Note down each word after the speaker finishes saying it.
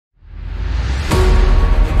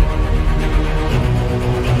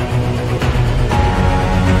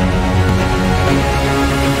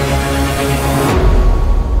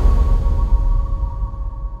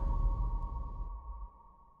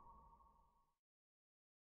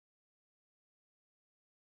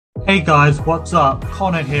Hey guys, what's up?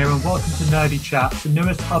 Connor here and welcome to NerdyChats, the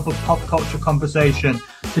newest hub of pop culture conversation.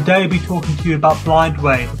 Today I'll be talking to you about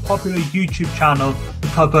Blindwave, a popular YouTube channel to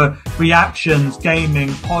cover reactions, gaming,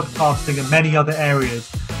 podcasting and many other areas.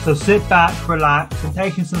 So sit back, relax and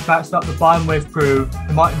take in some facts about the Blindwave crew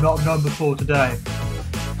you might not have known before today.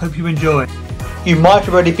 Hope you enjoy. You might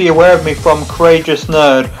already be aware of me from Courageous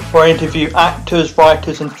Nerd, where I interview actors,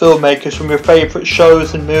 writers and filmmakers from your favourite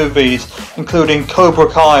shows and movies, including Cobra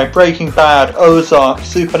Kai, Breaking Bad, Ozark,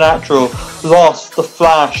 Supernatural, Lost, The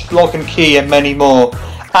Flash, Lock and Key and many more.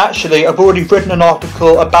 Actually, I've already written an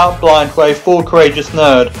article about Blindwave for Courageous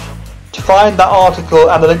Nerd. To find that article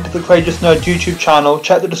and the link to the Courageous Nerd YouTube channel,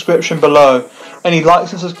 check the description below. Any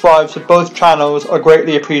likes and subscribes to both channels are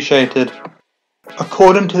greatly appreciated.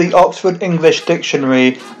 According to the Oxford English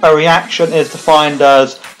Dictionary, a reaction is defined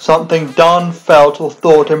as something done, felt or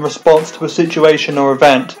thought in response to a situation or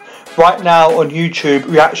event. Right now on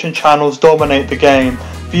YouTube, reaction channels dominate the game.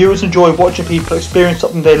 Viewers enjoy watching people experience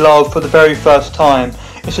something they love for the very first time.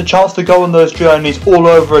 It's a chance to go on those journeys all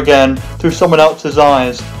over again through someone else's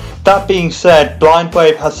eyes. That being said,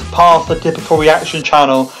 Blindwave has surpassed the typical reaction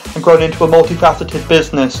channel and grown into a multifaceted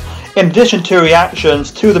business. In addition to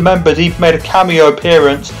reactions, two of the members even made a cameo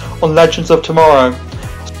appearance on Legends of Tomorrow.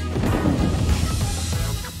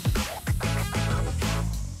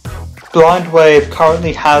 Blindwave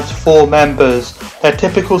currently has 4 members. Their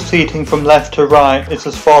typical seating from left to right is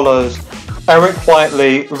as follows: Eric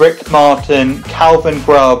Whiteley, Rick Martin, Calvin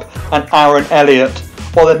Grubb and Aaron Elliott.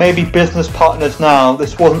 While they may be business partners now,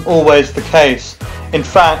 this wasn't always the case. In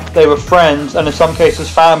fact, they were friends and in some cases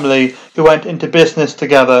family who went into business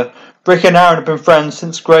together. Rick and Aaron have been friends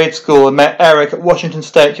since grade school and met Eric at Washington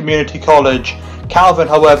State Community College. Calvin,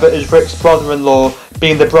 however, is Rick's brother-in-law,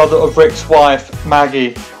 being the brother of Rick's wife,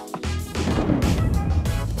 Maggie.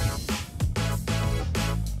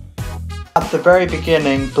 At the very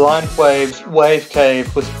beginning, Blindwave's Wave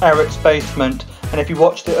Cave was Eric's basement, and if you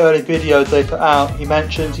watch the early videos they put out, he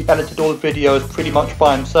mentions he edited all the videos pretty much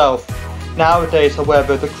by himself. Nowadays,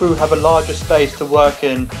 however, the crew have a larger space to work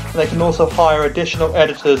in, and they can also hire additional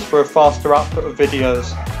editors for a faster output of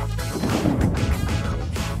videos.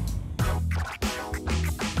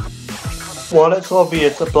 While it's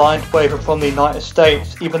obvious that Blindwave are from the United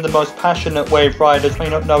States, even the most passionate wave riders may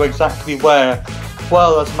not know exactly where.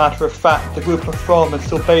 Well, as a matter of fact, the group are from and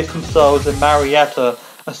still base themselves in Marietta,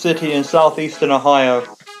 a city in southeastern Ohio.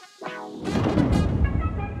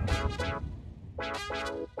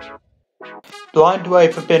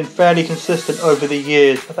 Blindwave have been fairly consistent over the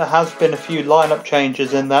years, but there has been a few lineup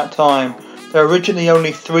changes in that time. There were originally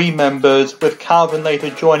only 3 members, with Calvin later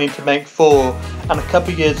joining to make 4, and a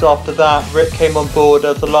couple years after that, Rick came on board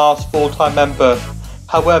as the last full-time member.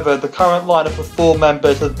 However, the current lineup of 4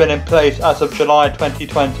 members has been in place as of July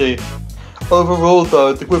 2020. Overall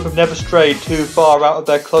though, the group have never strayed too far out of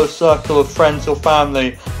their close circle of friends or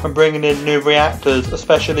family when bringing in new reactors,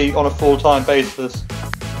 especially on a full-time basis.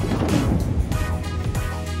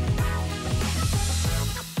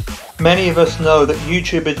 Many of us know that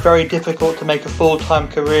YouTube is very difficult to make a full-time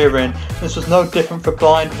career in. This was no different for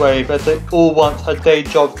Blindwave, as they all once had day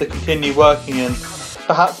jobs to continue working in.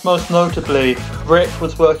 Perhaps most notably, Rick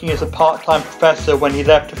was working as a part-time professor when he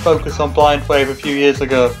left to focus on Blindwave a few years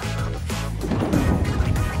ago.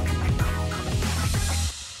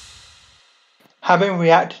 Having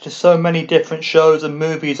reacted to so many different shows and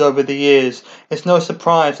movies over the years, it's no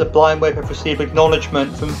surprise that Blindwave have received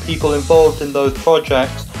acknowledgement from people involved in those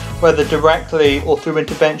projects, whether directly or through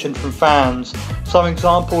intervention from fans. Some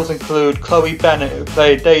examples include Chloe Bennett, who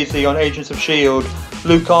played Daisy on Agents of S.H.I.E.L.D.,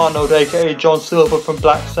 Luke Arnold aka John Silver from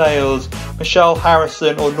Black Sails, Michelle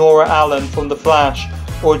Harrison or Nora Allen from The Flash,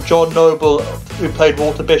 or John Noble, who played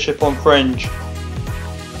Walter Bishop on Fringe.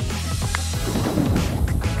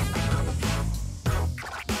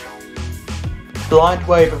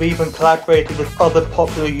 Blindwave have even collaborated with other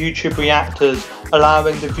popular YouTube reactors,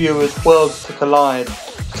 allowing the viewers' worlds to collide.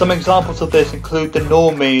 Some examples of this include the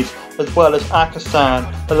Normies, as well as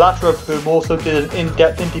Akasan, the latter of whom also did an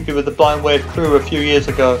in-depth interview with the Blindwave crew a few years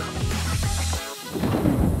ago.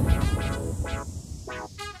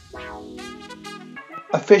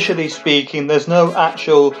 Officially speaking, there's no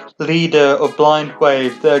actual leader of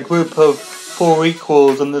Blindwave. They're a group of 4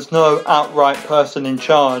 equals and there's no outright person in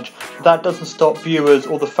charge. That doesn't stop viewers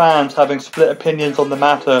or the fans having split opinions on the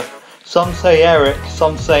matter. Some say Eric,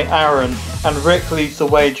 some say Aaron, and Rick leads the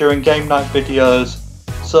way during game night videos.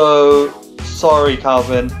 So, sorry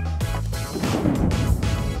Calvin.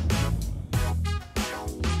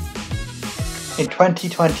 In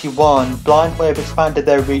 2021, Blind Wave expanded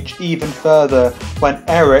their reach even further when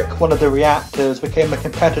Eric, one of the reactors, became a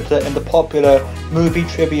competitor in the popular Movie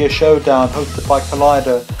Trivia Showdown hosted by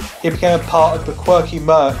Collider. He became a part of the Quirky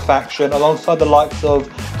Merc faction alongside the likes of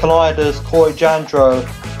Collider's Corey Jandreau,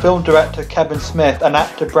 film director Kevin Smith and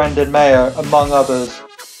actor Brendan Mayer, among others.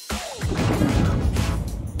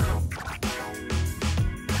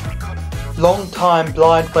 Long-time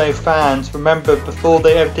Blind Wave fans remember before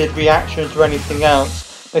they ever did reactions or anything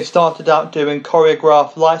else, they started out doing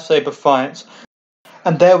choreographed lightsaber fights.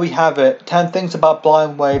 And there we have it, 10 things about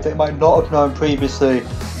Blind Wave that you might not have known previously.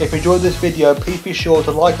 If you enjoyed this video, please be sure to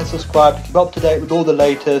like and subscribe to keep up to date with all the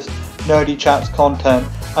latest Nerdy Chats content.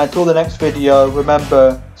 And until the next video,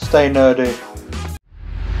 remember, stay nerdy.